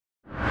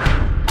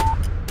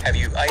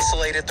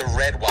isolated the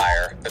red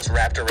wire that's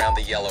wrapped around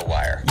the yellow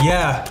wire.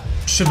 Yeah.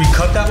 Should we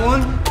cut that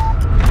one?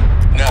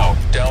 No,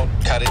 don't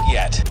cut it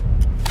yet.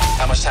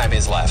 How much time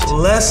is left?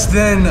 Less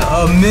than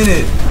a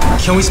minute.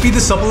 Can we speed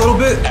this up a little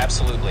bit?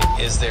 Absolutely.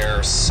 Is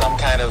there some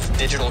kind of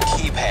digital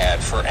keypad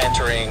for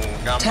entering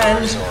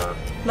numbers 10, or...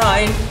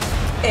 9,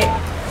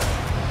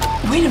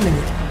 8. Wait a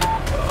minute.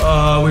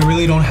 We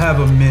really don't have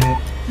a minute.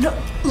 No,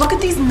 look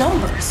at these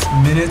numbers.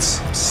 Minutes,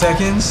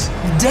 seconds.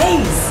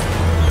 Days.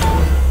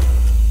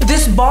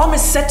 This bomb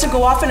is set to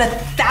go off in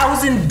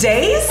 1,000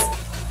 days?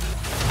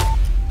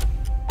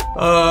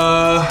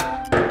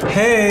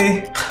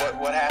 Hey.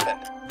 What happened?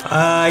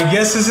 I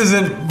guess this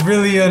isn't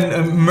really an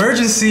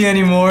emergency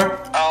anymore.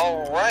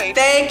 All right.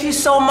 Thank you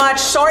so much.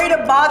 Sorry to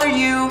bother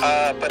you.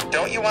 But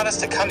don't you want us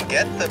to come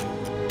get the...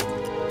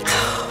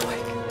 Oh my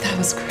God, that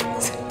was crazy.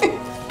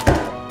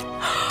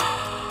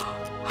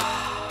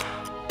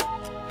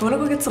 You wanna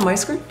go get some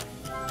ice cream?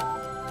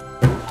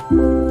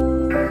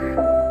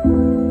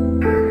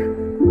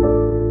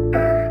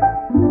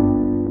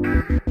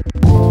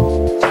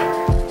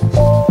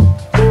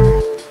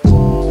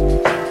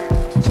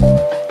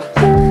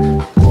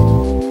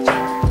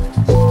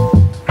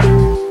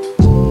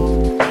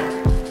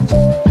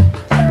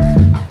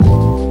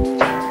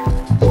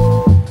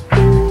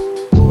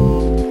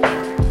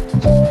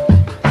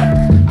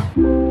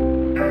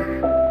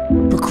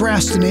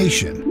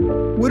 Procrastination.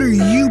 What are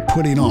you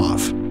putting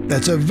off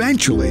that's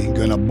eventually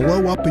gonna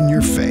blow up in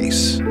your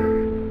face?